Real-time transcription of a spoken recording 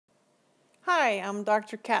Hi, I'm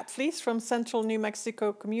Dr. Kat Vlies from Central New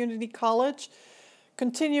Mexico Community College,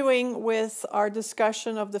 continuing with our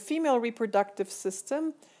discussion of the female reproductive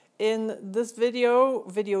system. In this video,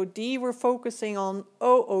 video D, we're focusing on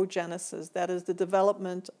oogenesis, that is the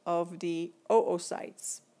development of the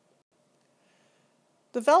oocytes.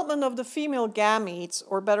 Development of the female gametes,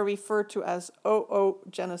 or better referred to as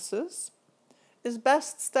oogenesis, is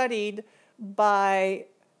best studied by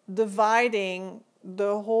dividing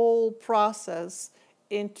the whole process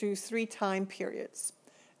into 3 time periods.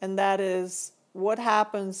 And that is what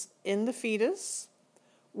happens in the fetus,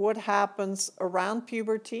 what happens around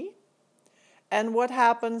puberty, and what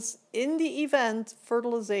happens in the event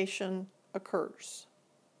fertilization occurs.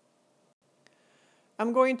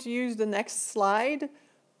 I'm going to use the next slide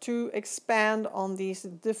to expand on these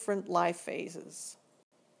different life phases.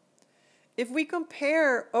 If we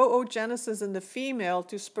compare oogenesis in the female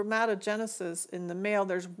to spermatogenesis in the male,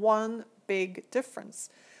 there's one big difference.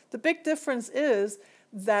 The big difference is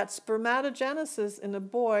that spermatogenesis in a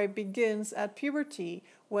boy begins at puberty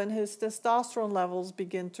when his testosterone levels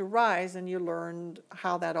begin to rise, and you learned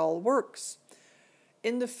how that all works.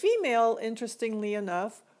 In the female, interestingly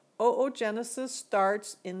enough, oogenesis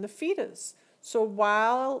starts in the fetus. So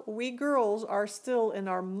while we girls are still in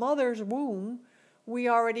our mother's womb, we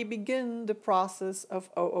already begin the process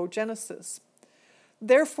of oogenesis.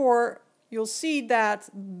 Therefore, you'll see that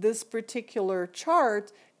this particular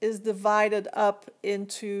chart is divided up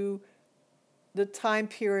into the time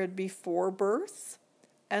period before birth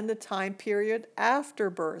and the time period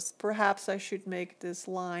after birth. Perhaps I should make this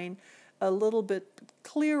line a little bit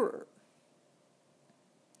clearer.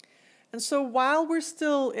 And so while we're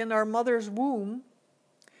still in our mother's womb,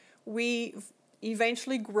 we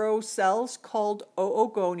eventually grow cells called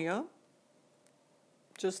oogonia.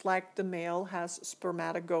 Just like the male has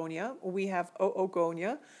spermatogonia, we have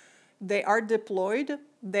oogonia. They are diploid.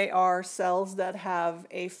 They are cells that have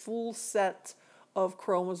a full set of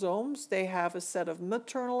chromosomes. They have a set of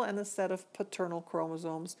maternal and a set of paternal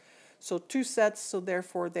chromosomes. So 2 sets, so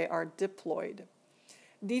therefore they are diploid.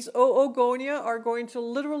 These oogonia are going to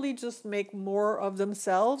literally just make more of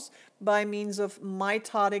themselves by means of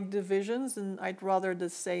mitotic divisions, and I'd rather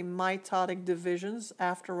just say mitotic divisions.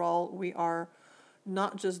 After all, we are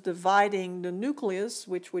not just dividing the nucleus,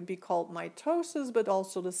 which would be called mitosis, but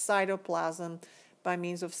also the cytoplasm by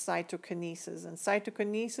means of cytokinesis. And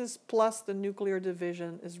cytokinesis plus the nuclear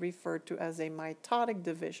division is referred to as a mitotic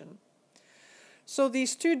division. So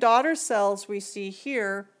these 2 daughter cells we see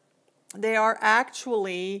here, they are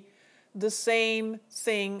actually the same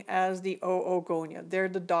thing as the oogonia. They're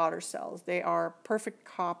the daughter cells. They are perfect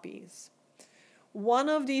copies. One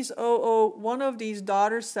of these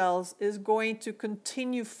daughter cells is going to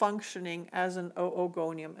continue functioning as an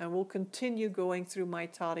oogonium and will continue going through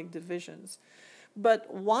mitotic divisions.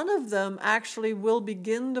 But one of them actually will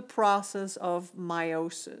begin the process of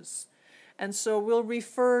meiosis. And so we'll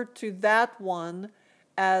refer to that one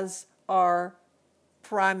as our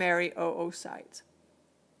primary oocyte.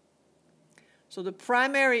 So the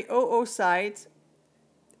primary oocyte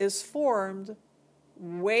is formed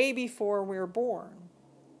way before we're born.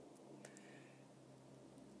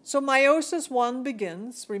 So meiosis 1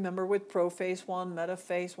 begins, remember, with prophase 1,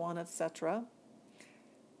 metaphase 1, etc.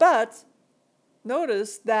 But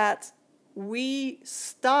notice that we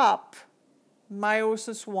stop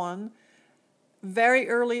meiosis 1 very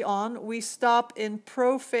early on. We stop in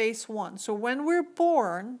prophase 1. So when we're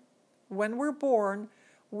born,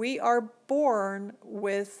 we are born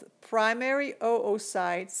with primary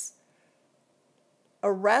oocytes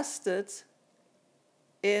arrested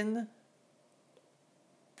in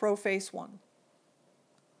prophase 1.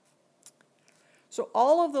 So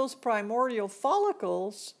all of those primordial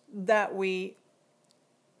follicles that we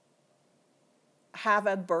have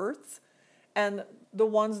at birth and the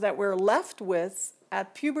ones that we're left with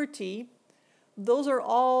at puberty, those are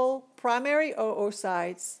all primary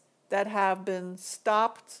oocytes that have been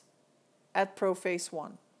stopped at prophase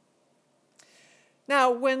 1. Now,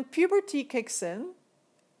 when puberty kicks in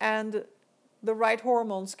and the right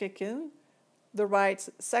hormones kick in, the right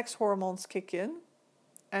sex hormones kick in,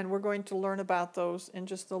 and we're going to learn about those in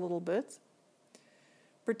just a little bit,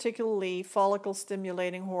 particularly follicle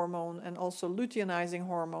stimulating hormone and also luteinizing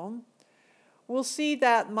hormone, we'll see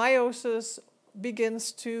that meiosis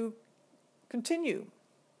begins to continue.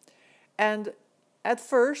 And at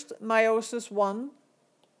first, meiosis 1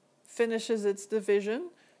 finishes its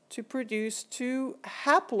division to produce 2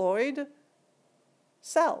 haploid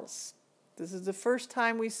cells. This is the first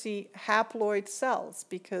time we see haploid cells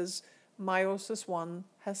because meiosis 1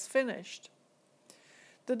 has finished.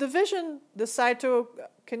 The division, the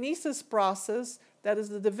cytokinesis process, that is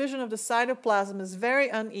the division of the cytoplasm, is very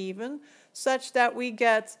uneven, such that we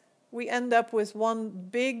end up with one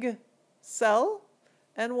big cell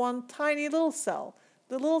and one tiny little cell.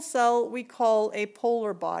 The little cell we call a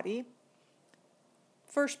polar body,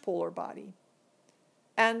 first polar body.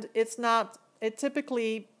 And it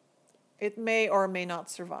may or may not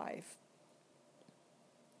survive.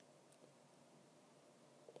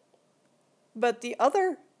 But the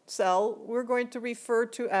other cell we're going to refer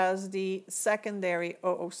to as the secondary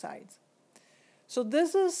oocyte. So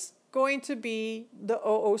this is going to be the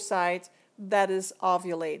oocyte that is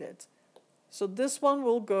ovulated. So this one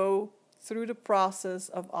will go through the process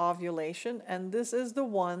of ovulation, and this is the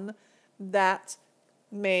one that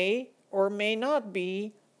may or may not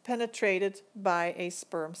be penetrated by a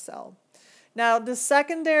sperm cell. Now, the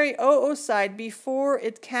secondary oocyte, before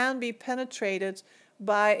it can be penetrated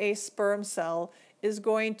by a sperm cell, is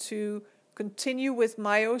going to continue with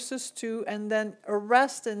meiosis II and then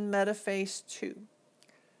arrest in metaphase II.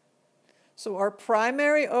 So our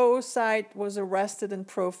primary oocyte was arrested in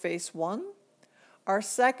prophase I. Our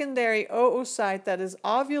secondary oocyte that is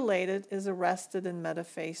ovulated is arrested in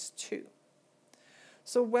metaphase II.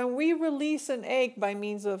 So when we release an egg by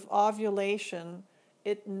means of ovulation,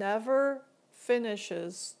 it never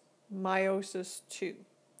finishes meiosis II.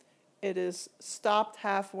 It is stopped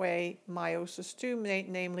halfway meiosis II,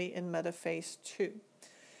 namely in metaphase II.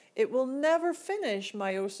 It will never finish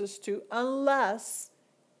meiosis II unless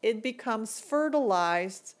it becomes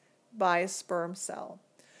fertilized by a sperm cell.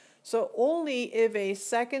 So only if a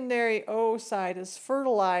secondary oocyte is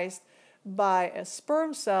fertilized by a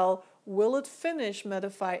sperm cell will it finish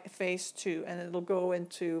metaphase II, and it'll go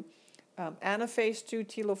into anaphase II,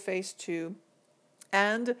 telophase II,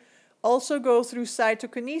 and also go through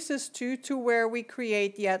cytokinesis II to where we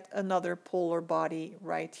create yet another polar body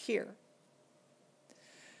right here.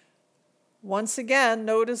 Once again,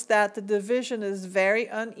 notice that the division is very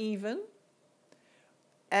uneven,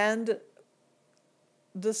 and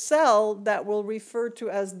the cell that we'll refer to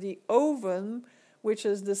as the ovum, which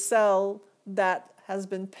is the cell that has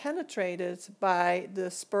been penetrated by the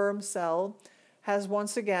sperm cell, has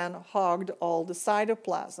once again hogged all the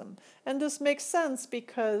cytoplasm. And this makes sense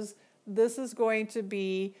because this is going to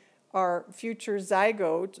be our future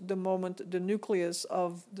zygote the moment the nucleus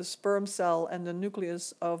of the sperm cell and the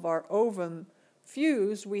nucleus of our ovum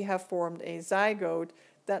fuse. We have formed a zygote.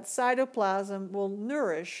 That cytoplasm will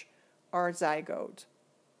nourish our zygote.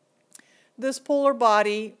 This polar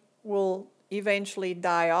body will eventually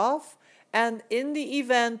die off, and in the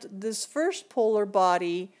event this first polar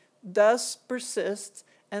body does persist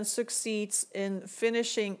and succeeds in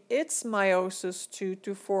finishing its meiosis II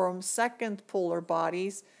to form second polar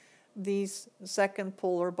bodies, these second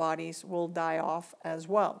polar bodies will die off as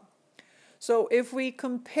well. So if we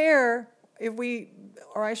compare,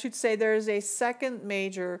 or I should say there is a second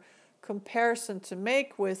major comparison to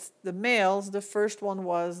make with the males. The first one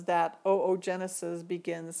was that oogenesis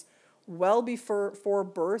begins well before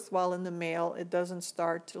birth, while in the male it doesn't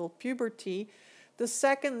start till puberty. The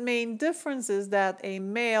second main difference is that a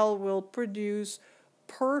male will produce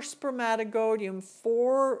per spermatogonium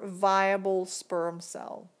 4 viable sperm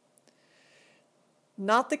cells.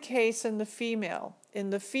 Not the case in the female. In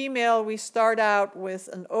the female, we start out with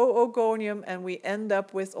an oogonium and we end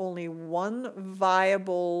up with only 1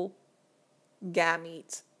 viable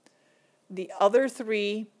gamete. The other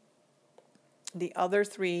three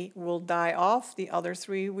will die off. The other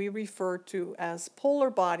 3 we refer to as polar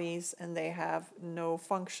bodies, and they have no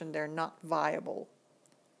function. They're not viable.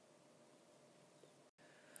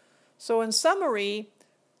 So in summary,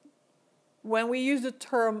 when we use the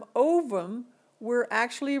term ovum, we're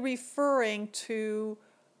actually referring to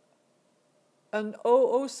an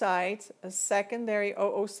oocyte, a secondary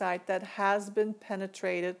oocyte that has been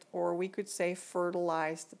penetrated, or we could say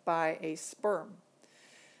fertilized, by a sperm.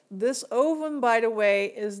 This ovum, by the way,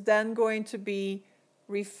 is then going to be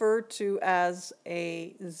referred to as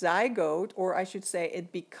a zygote, or I should say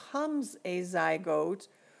it becomes a zygote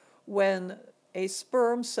when a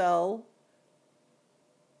sperm cell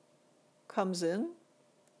comes in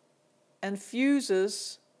and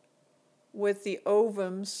fuses with the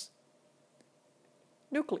ovum's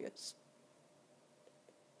nucleus.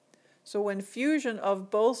 So when fusion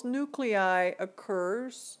of both nuclei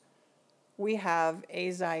occurs, we have a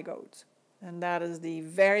zygote, and that is the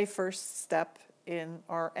very first step in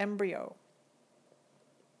our embryo.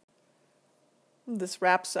 This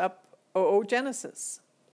wraps up oogenesis.